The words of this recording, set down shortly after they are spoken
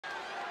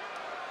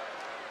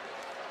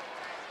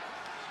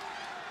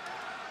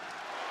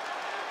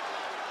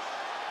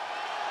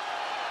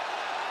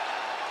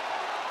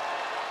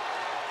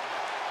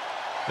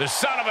The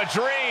son of a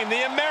dream,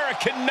 the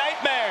American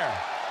Nightmare.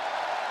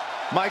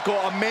 Michael,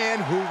 a man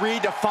who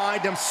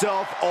redefined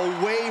himself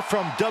away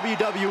from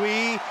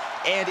WWE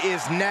and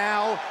is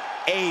now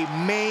a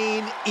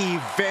main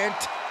event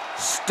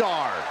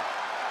star.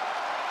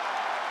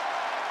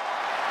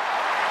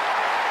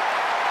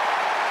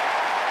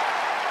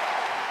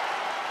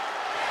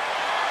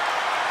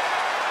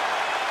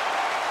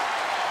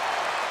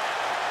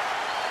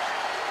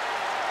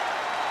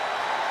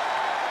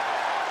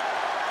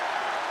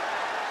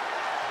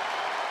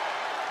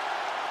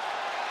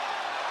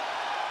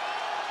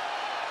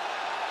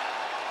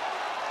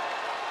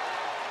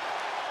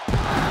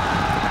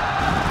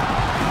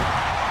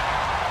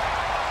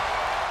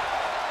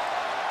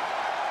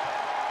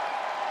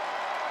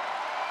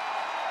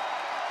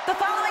 The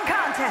following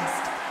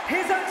contest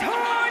is a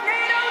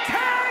Tornado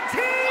Tag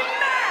Team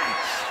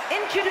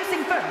match.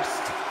 Introducing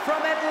first,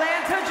 from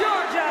Atlanta,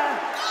 Georgia,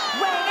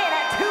 weighing in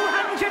at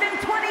 220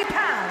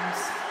 pounds,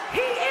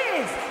 he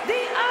is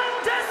the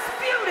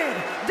undisputed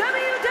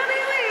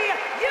WWE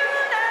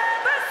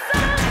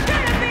Universal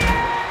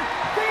Champion,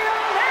 the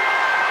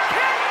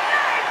American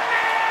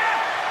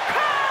Nightmare,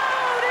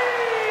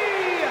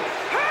 Cody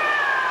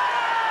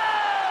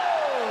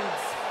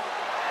Rhodes.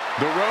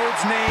 The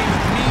Rhodes name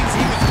means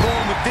he was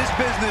born with this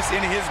business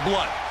in his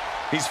blood.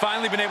 He's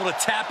finally been able to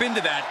tap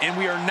into that, and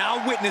we are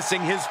now witnessing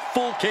his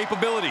full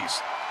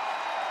capabilities.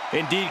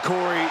 Indeed,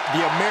 Corey,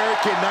 the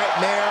American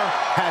Nightmare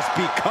has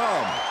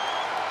become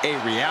a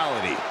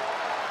reality.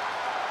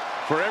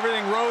 For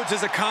everything Rhodes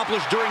has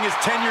accomplished during his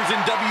tenures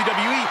in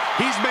WWE,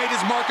 he's made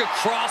his mark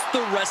across the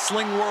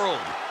wrestling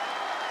world.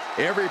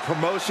 Every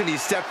promotion he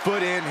stepped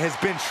foot in has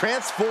been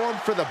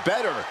transformed for the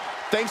better,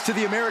 thanks to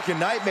the American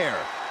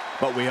Nightmare.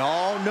 But we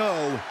all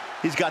know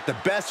he's got the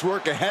best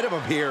work ahead of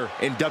him here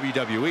in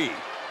WWE.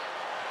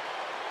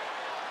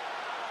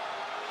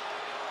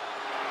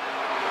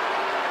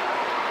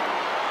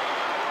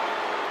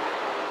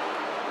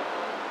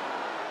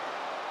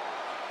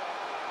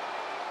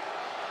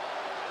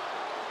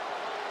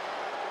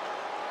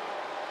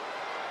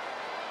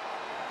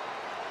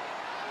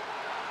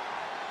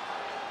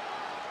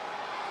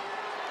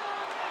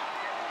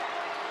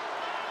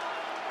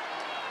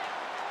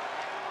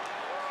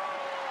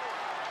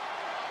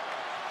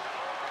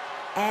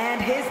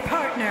 And his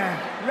partner,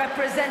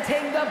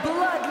 representing the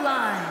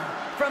Bloodline,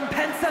 from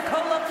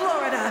Pensacola,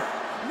 Florida,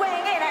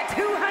 weighing in at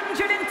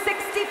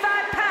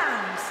 265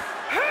 pounds,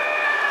 Roman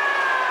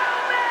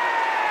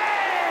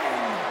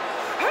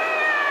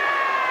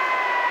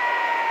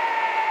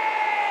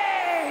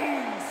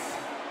Reigns!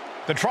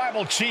 The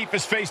Tribal Chief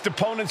has faced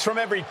opponents from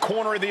every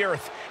corner of the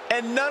earth,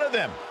 and none of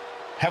them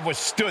have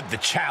withstood the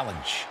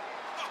challenge.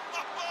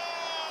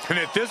 And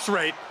at this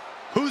rate,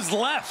 who's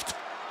left?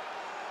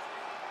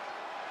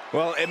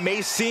 Well, it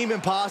may seem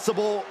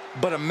impossible,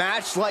 but a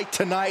match like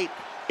tonight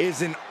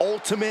is an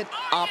ultimate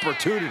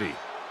opportunity.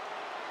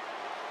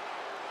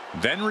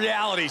 Then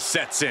reality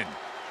sets in.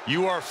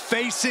 You are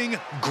facing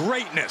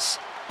greatness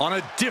on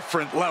a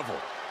different level.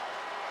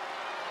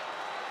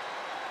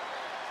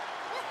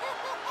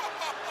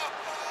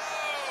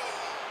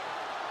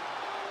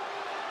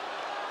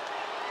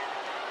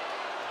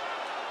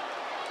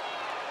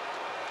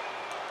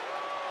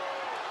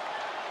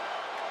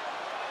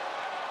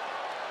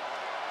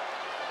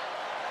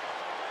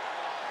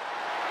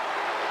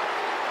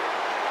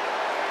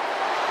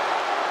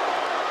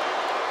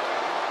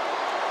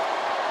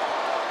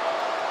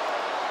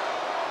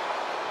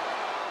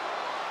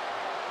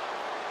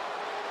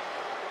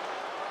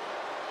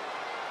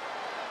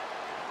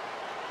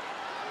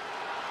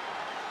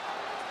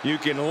 You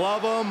can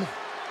love him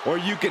or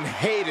you can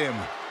hate him,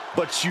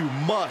 but you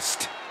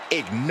must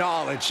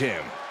acknowledge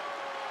him.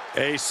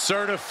 A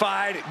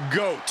certified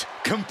GOAT,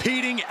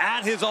 competing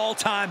at his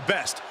all-time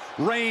best.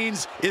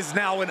 Reigns is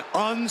now an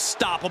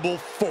unstoppable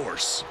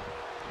force.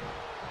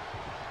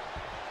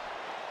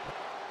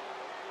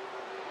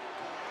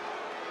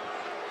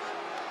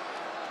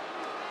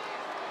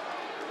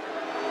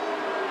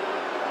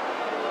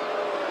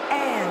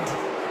 And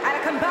at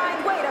a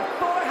combined weight of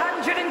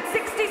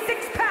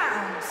 466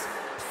 pounds,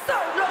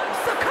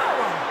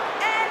 Sikoa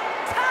and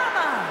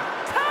Tonga,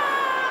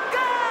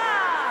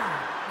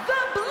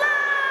 the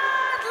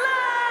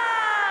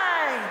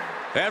Bloodline!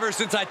 Ever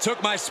since I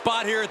took my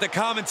spot here at the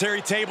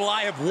commentary table,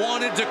 I have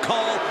wanted to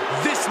call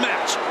this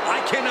match.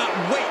 I cannot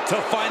wait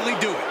to finally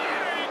do it.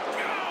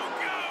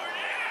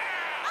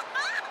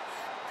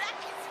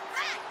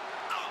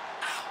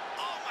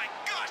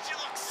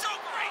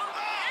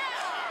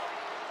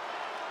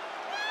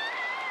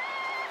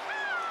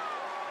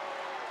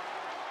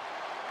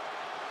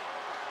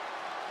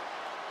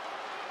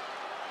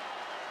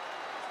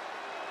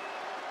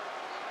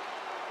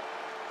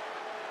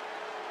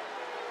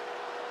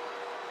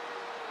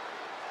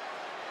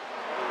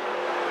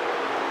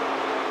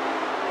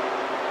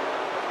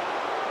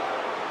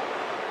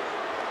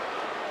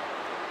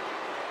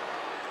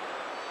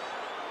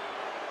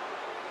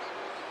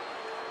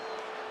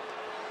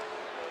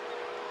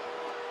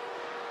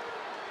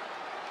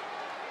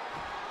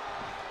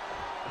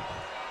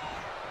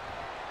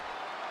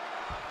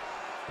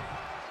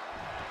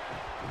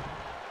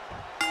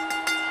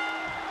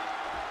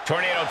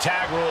 Tornado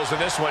tag rules in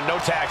this one. No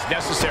tags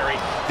necessary.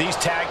 These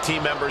tag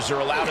team members are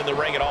allowed in the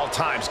ring at all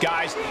times.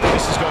 Guys,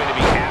 this is going to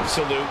be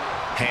absolute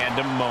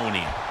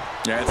pandemonium.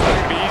 Yeah, it's not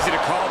going to be easy to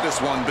call this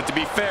one, but to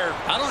be fair,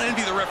 I don't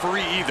envy the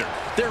referee either.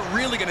 They're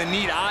really going to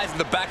need eyes in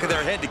the back of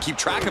their head to keep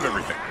track of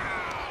everything.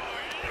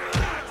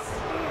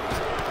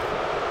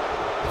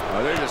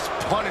 Oh, they're just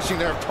punishing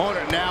their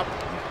opponent now.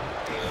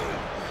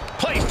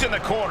 Placed in the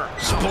corner.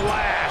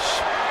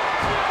 Splash.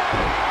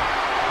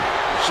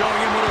 Showing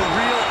him what a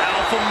real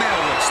alpha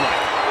male looks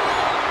like.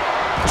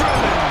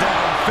 Drilling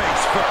down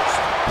face first.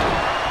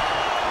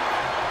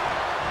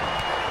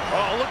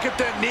 Oh, look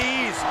at the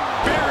knees.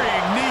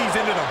 Burying knees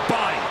into the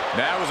body.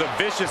 That was a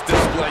vicious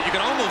display. You can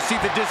almost see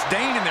the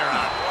disdain in their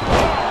eye.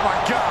 Oh, my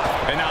God.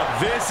 And now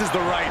this is the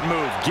right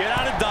move. Get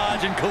out of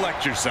Dodge and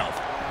collect yourself.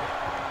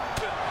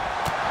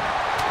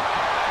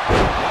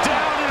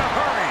 Down in a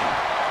hurry.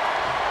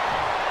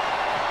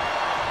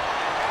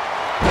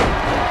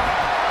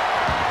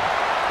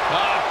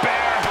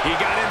 Bear. He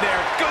got in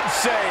there. Good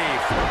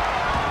save.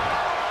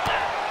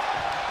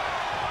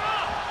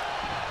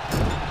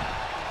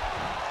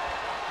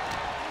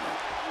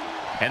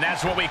 And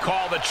that's what we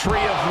call the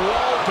tree of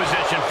woe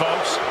position,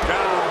 folks.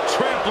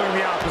 Trampling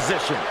the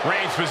opposition.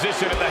 Reigns'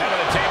 position at the head of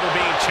the table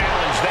being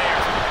challenged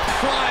there.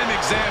 Prime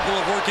example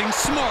of working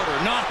smarter,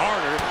 not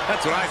harder.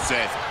 That's what I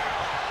say.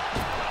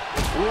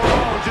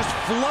 Whoa, just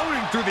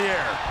floating through the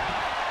air.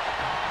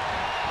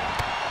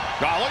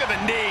 Oh, look at the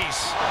knees.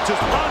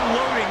 Just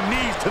unloading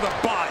knees to the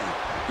body.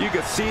 You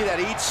could see that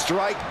each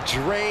strike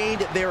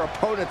drained their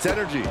opponent's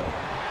energy. Power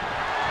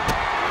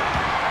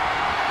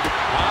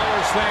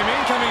slam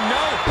incoming,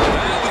 no.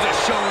 That was a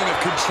showing of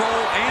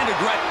control and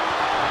aggression.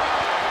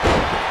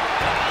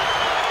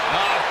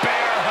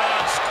 Bear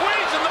hug,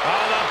 squeezing the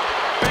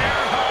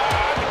bear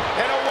hug.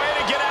 And a way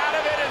to get out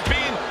of it is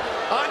being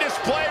on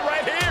display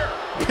right here.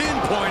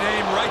 Pinpoint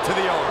aim right to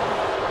the arm.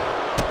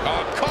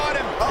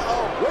 Caught him.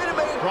 Uh-oh, wait a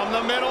minute. From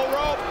the middle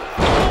rope.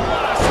 Oh,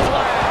 what a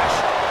splash.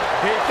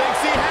 He thinks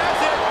he has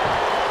it.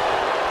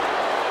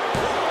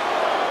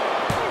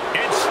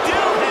 It's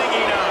still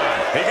hanging on.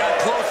 He got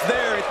close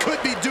there. It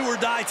could be do or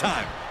die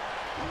time.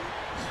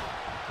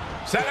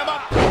 Set him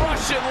up.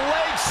 Russian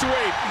leg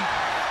sweep.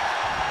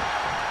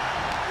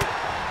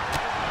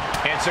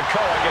 And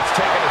Sikoa gets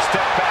taken a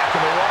step back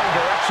in the wrong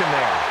direction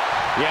there.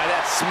 Yeah,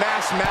 that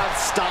smash mouth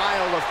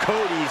style of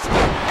Cody's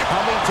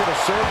coming to the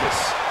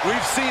surface.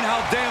 We've seen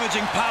how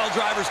damaging pile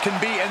drivers can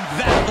be, and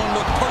that one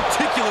looked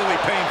particularly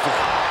painful.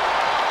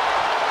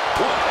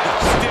 What a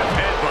stiff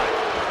headbutt.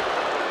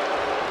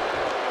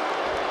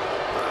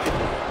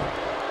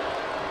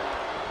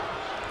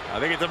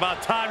 I think it's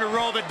about time to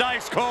roll the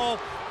dice, Cole.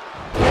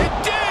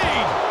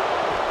 Indeed!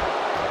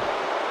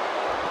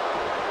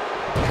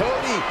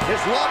 Cody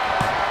is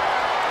locked.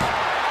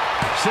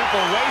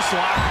 Simple waist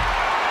lock.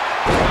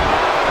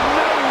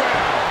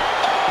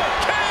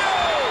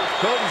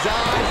 Cody's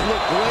eyes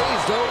look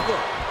glazed over.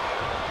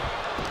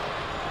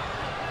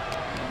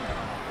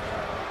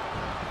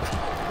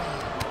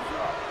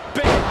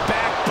 Big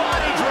back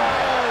body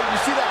drop. You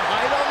see that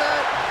height on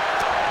that?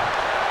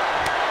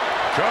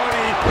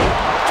 Cody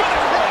to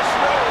the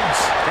crossroads.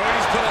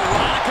 Cody's put a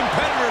lot of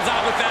competitors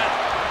out with that.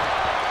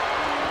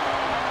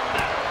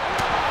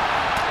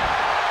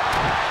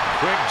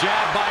 Quick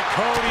jab by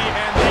Cody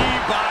and the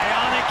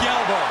bionic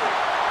elbow.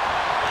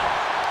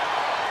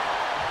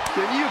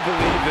 Can you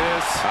believe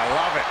this? I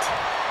love it.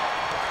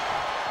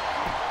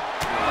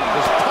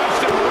 Just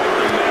punched him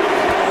right in the middle.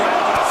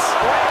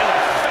 Right in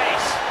the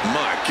face.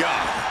 My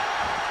God.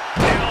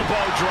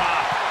 Elbow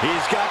drop.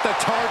 He's got the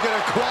target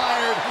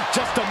acquired.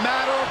 Just a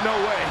matter of no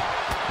way.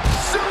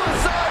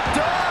 Suicide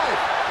dive.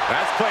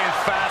 That's playing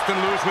fast and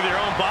loose with your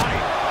own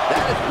body.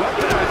 That is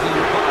weaponizing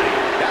your body.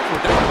 That's what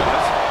that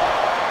was.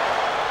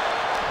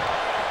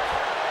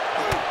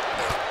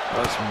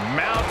 Was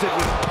mounted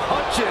with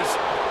punches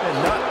and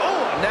not.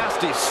 Oh, a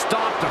nasty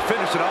stop to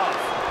finish it off.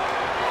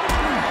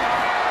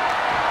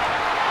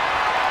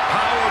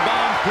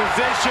 Powerbomb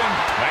position.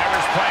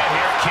 Whatever's playing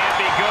here can't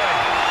be good.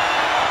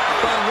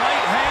 The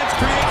right hands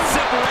create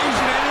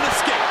separation and an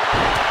escape.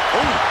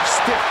 Oh,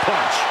 stiff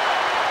punch.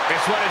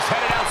 This one is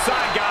headed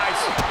outside, guys.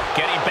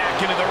 Getting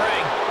back into the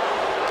ring.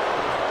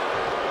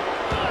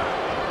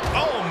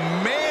 Oh,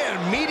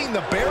 man, meeting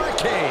the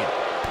barricade.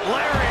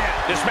 Lariat.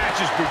 This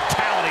match's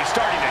brutality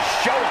starting to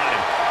show on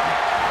him.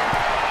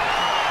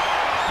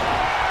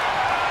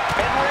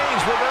 And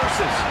Reigns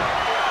reverses.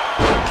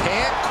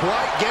 Can't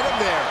quite get him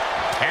there.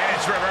 And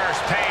it's reverse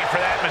pain for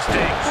that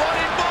mistake.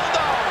 Running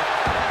bulldog.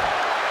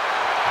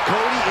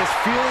 Cody is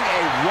feeling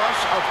a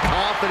rush of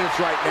confidence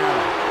right now.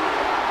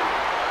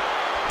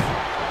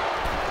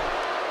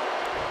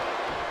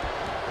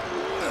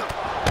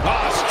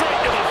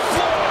 Straight to the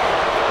floor.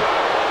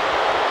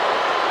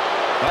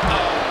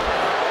 Uh-oh.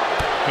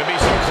 Could be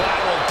some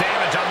collateral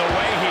damage on the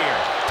way here.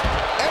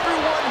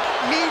 Everyone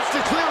needs to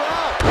clear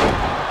out,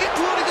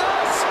 including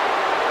us.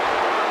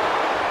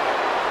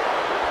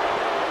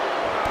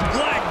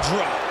 Leg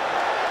drop.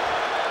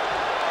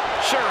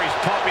 Sure, he's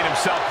pumping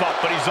himself up,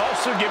 but he's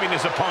also giving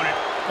his opponent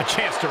a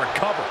chance to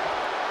recover.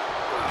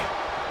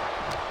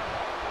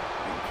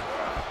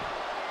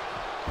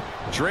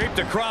 Draped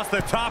across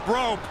the top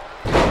rope.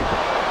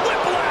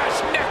 Whiplash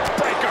neck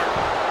breaker.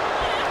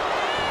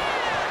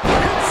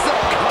 It's the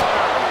cutter.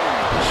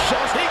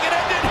 He can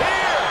end it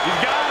here.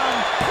 He's got him.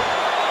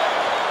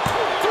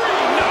 3,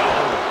 no.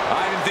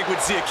 I didn't think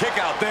we'd see a kick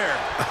out there.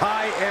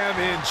 I am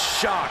in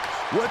shock.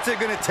 What's it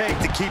going to take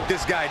to keep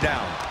this guy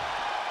down?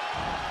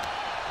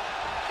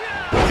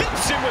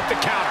 Hits him with the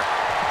counter.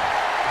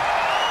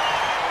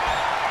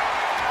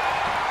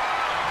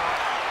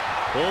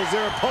 Pulls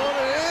their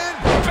opponent in.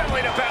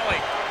 Belly to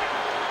belly.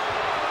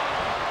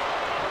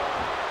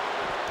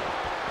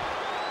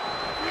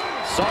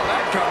 Saw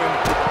that coming.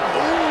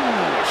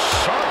 Ooh,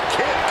 sharp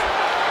kick.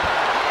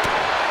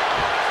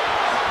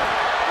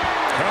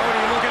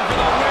 Cody looking for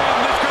the win.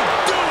 This could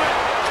do it.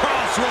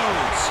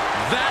 Crossroads.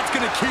 That's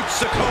going to keep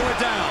Sikoa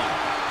down.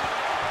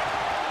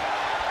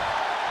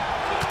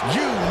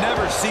 You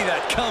never see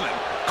that coming.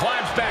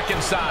 Climbs back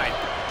inside.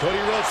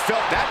 Cody Rhodes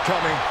felt that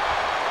coming.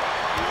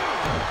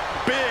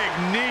 Big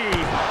knee.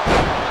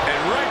 And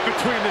right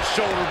between the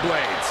shoulder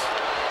blades.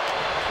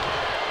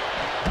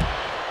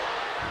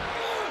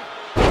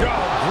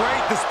 Oh,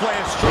 great display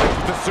of strength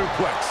with the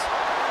suplex.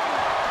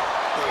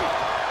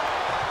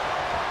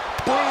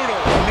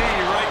 Brutal knee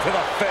right to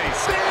the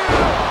face.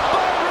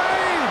 By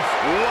Reigns.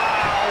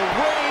 Wow,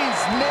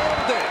 Reigns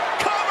nailed it.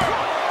 Cover.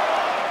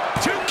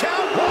 2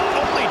 count. What?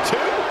 Only 2?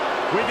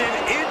 Within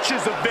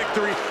inches of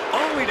victory,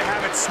 only to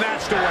have it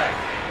snatched away.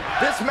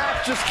 This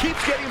match just keeps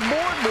getting more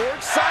and more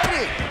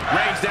exciting.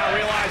 Reigns now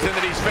realizing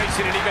that he's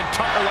facing an even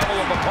tougher level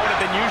of opponent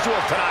than usual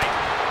tonight.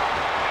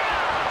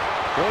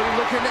 Cody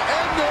looking to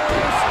end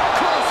this.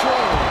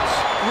 Crossroads.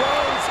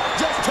 Rhodes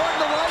just turned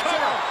the lights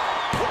out.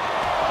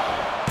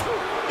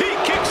 He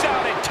kicks out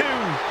at 2.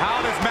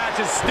 How this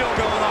match is still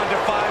going on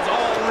defies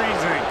all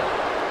reasoning.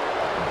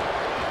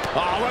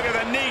 Oh, look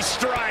at the knee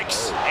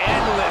strikes.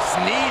 Endless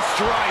knee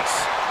strikes.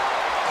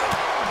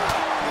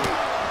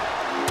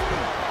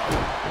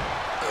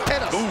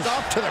 And a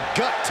stop to the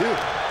gut, too.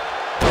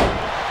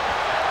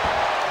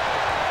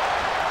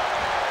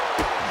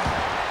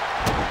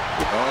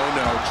 Oh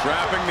no,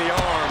 trapping the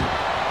arm.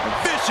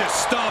 Vicious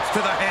stomps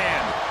to the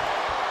hand.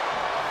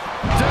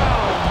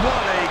 Down,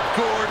 what a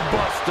gourd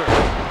buster.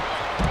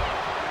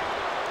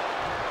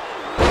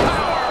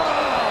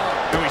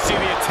 And we see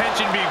the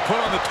attention being put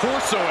on the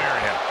torso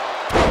area.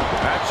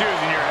 That's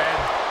using your head.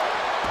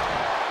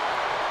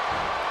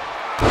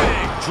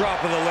 Big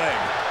drop of the leg.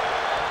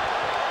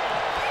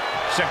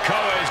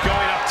 Sikoa is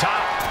going up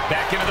top.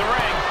 Back into the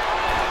ring.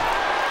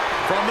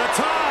 From the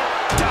top.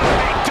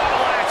 Diving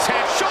double axe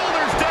head.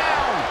 Shoulders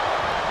down.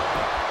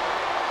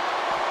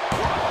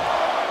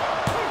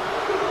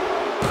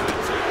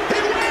 He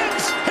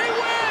wins. He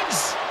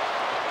wins.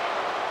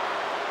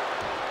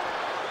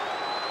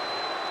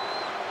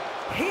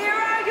 Here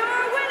are your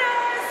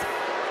winners,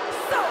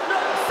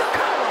 Solo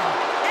Sikoa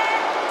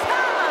and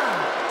Tama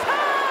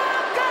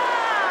Tonga,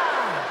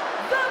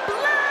 the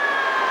Bloodline.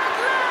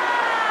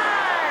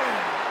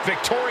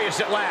 Victorious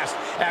at last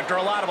after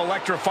a lot of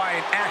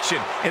electrifying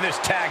action in this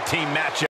tag team matchup.